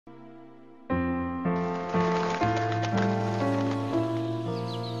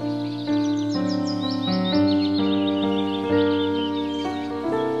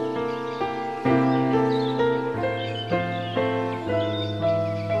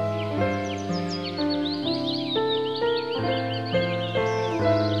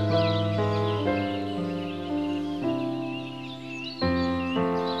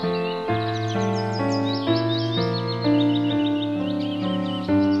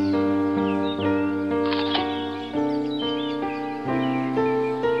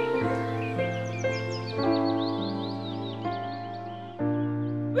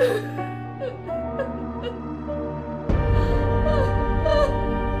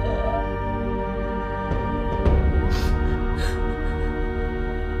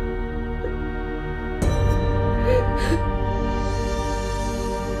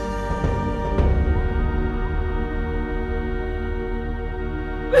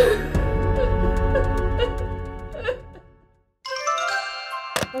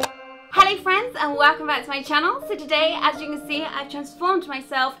Hello friends and welcome back to my channel. So today, as you can see, I've transformed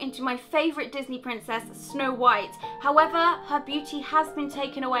myself into my favourite Disney princess, Snow White. However, her beauty has been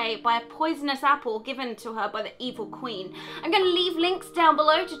taken away by a poisonous apple given to her by the evil queen. I'm going to leave links down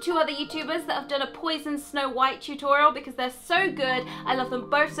below to 2 other YouTubers that have done a poisoned Snow White tutorial because they're so good. I love them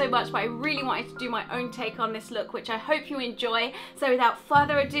both so much, but I really wanted to do my own take on this look, which I hope you enjoy. So without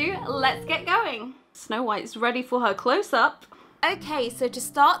further ado, let's get going. Snow White's ready for her close-up. Okay, so to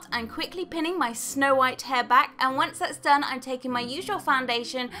start, I'm quickly pinning my Snow White hair back, and once that's done, I'm taking my usual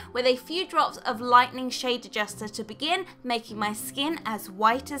foundation with a few drops of lightening shade adjuster to begin making my skin as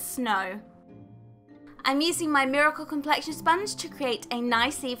white as snow. I'm using my Miracle Complexion sponge to create a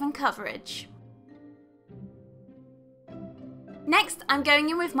nice even coverage. Next, I'm going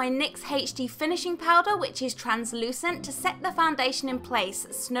in with my NYX HD finishing powder, which is translucent, to set the foundation in place.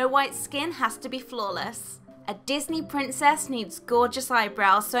 Snow White's skin has to be flawless. A Disney princess needs gorgeous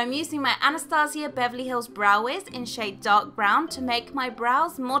eyebrows, so I'm using my Anastasia Beverly Hills Brow Wiz in shade dark brown to make my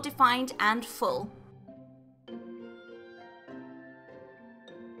brows more defined and full.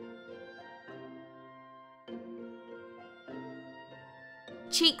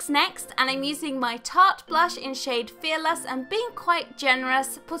 Cheeks next, and I'm using my Tarte blush in shade Fearless and being quite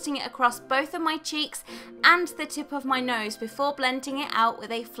generous, putting it across both of my cheeks and the tip of my nose before blending it out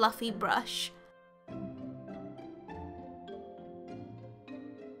with a fluffy brush.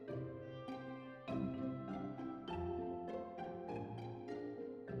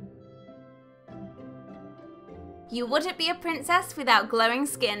 You wouldn't be a princess without glowing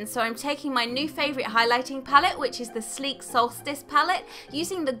skin, so I'm taking my new favourite highlighting palette, which is the Sleek Solstice palette,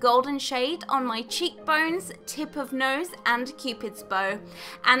 using the golden shade on my cheekbones, tip of nose and Cupid's bow.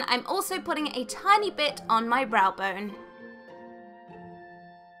 And I'm also putting a tiny bit on my brow bone.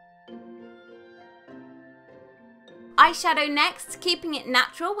 Eyeshadow next, keeping it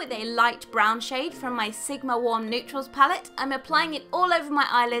natural with a light brown shade from my Sigma Warm Neutrals palette. I'm applying it all over my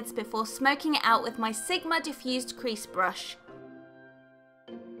eyelids before smoking it out with my Sigma Diffused Crease Brush.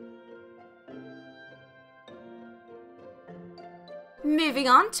 Moving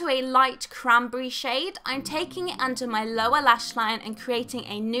on to a light cranberry shade, I'm taking it under my lower lash line and creating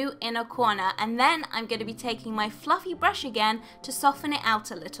a new inner corner, and then I'm going to be taking my fluffy brush again to soften it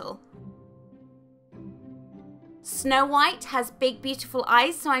out a little. Snow White has big beautiful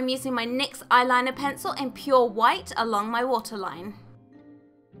eyes, so I'm using my NYX eyeliner pencil in pure white along my waterline.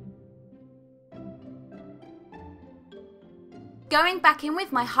 Going back in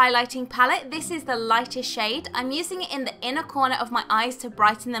with my highlighting palette, this is the lightest shade. I'm using it in the inner corner of my eyes to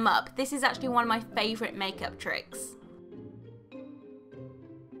brighten them up. This is actually one of my favourite makeup tricks.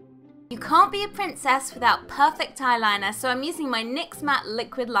 You can't be a princess without perfect eyeliner, so I'm using my NYX Matte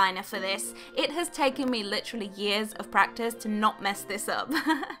Liquid Liner for this. It has taken me literally years of practice to not mess this up.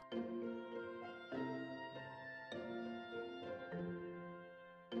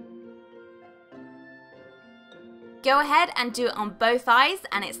 Go ahead and do it on both eyes,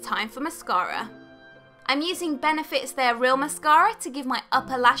 and it's time for mascara. I'm using Benefit's They're Real Mascara to give my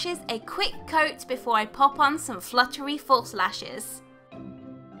upper lashes a quick coat before I pop on some fluttery false lashes.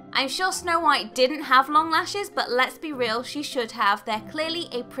 I'm sure Snow White didn't have long lashes, but let's be real, she should have. They're clearly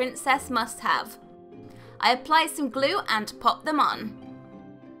a princess must-have. I applied some glue and popped them on.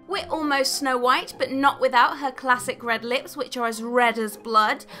 We're almost Snow White, but not without her classic red lips, which are as red as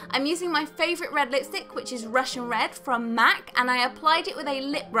blood. I'm using my favourite red lipstick, which is Russian Red from MAC, and I applied it with a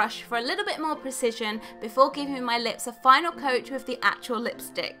lip brush for a little bit more precision before giving my lips a final coat with the actual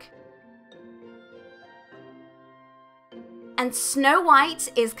lipstick. And Snow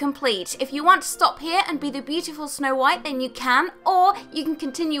White is complete. If you want to stop here and be the beautiful Snow White, then you can, or you can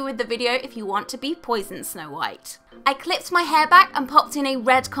continue with the video if you want to be poisoned Snow White. I clipped my hair back and popped in a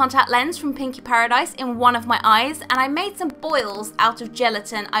red contact lens from Pinky Paradise in one of my eyes, and I made some boils out of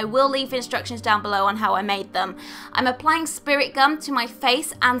gelatin. I will leave instructions down below on how I made them. I'm applying spirit gum to my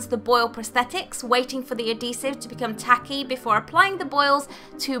face and the boil prosthetics, waiting for the adhesive to become tacky before applying the boils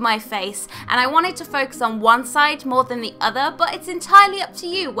to my face. And I wanted to focus on one side more than the other, but it's entirely up to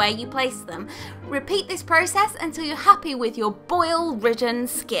you where you place them. Repeat this process until you're happy with your boil-ridden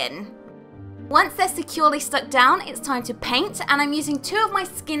skin. Once they're securely stuck down, it's time to paint, and I'm using 2 of my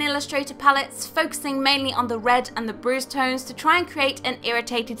Skin Illustrator palettes, focusing mainly on the red and the bruise tones to try and create an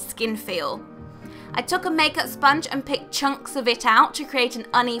irritated skin feel. I took a makeup sponge and picked chunks of it out to create an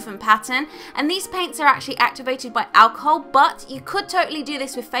uneven pattern, and these paints are actually activated by alcohol, but you could totally do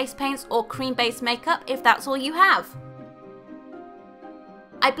this with face paints or cream-based makeup if that's all you have.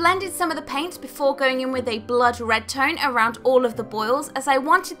 I blended some of the paint before going in with a blood red tone around all of the boils as I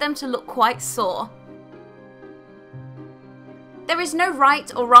wanted them to look quite sore. There is no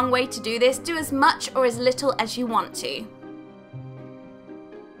right or wrong way to do this, do as much or as little as you want to.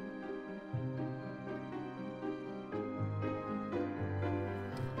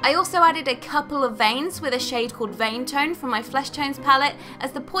 I also added a couple of veins with a shade called Vein Tone from my Flesh Tones palette,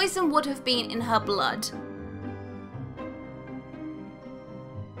 as the poison would have been in her blood.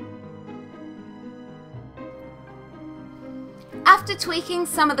 After tweaking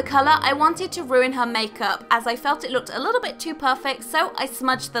some of the colour, I wanted to ruin her makeup as I felt it looked a little bit too perfect, so I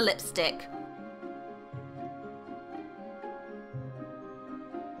smudged the lipstick.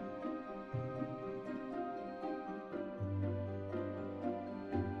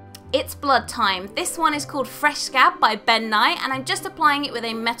 It's blood time. This one is called Fresh Scab by Ben Nye, and I'm just applying it with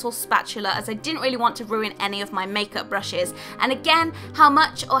a metal spatula as I didn't really want to ruin any of my makeup brushes. And again, how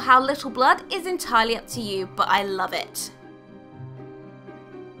much or how little blood is entirely up to you, but I love it.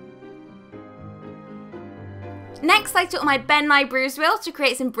 Next, I took my Ben Nye bruise wheel to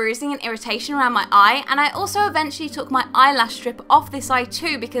create some bruising and irritation around my eye, and I also eventually took my eyelash strip off this eye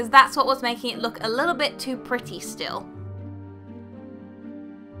too, because that's what was making it look a little bit too pretty still.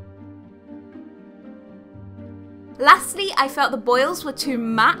 Lastly, I felt the boils were too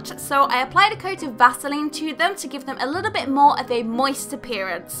matte, so I applied a coat of Vaseline to them to give them a little bit more of a moist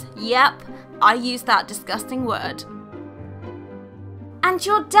appearance. Yep, I used that disgusting word. And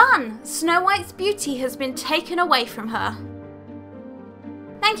you're done! Snow White's beauty has been taken away from her.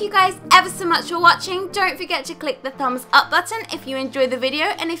 Thank you guys ever so much for watching. Don't forget to click the thumbs up button if you enjoyed the video,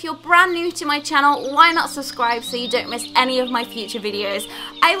 and if you're brand new to my channel, why not subscribe so you don't miss any of my future videos.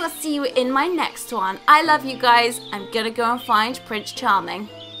 I will see you in my next one. I love you guys. I'm gonna go and find Prince Charming.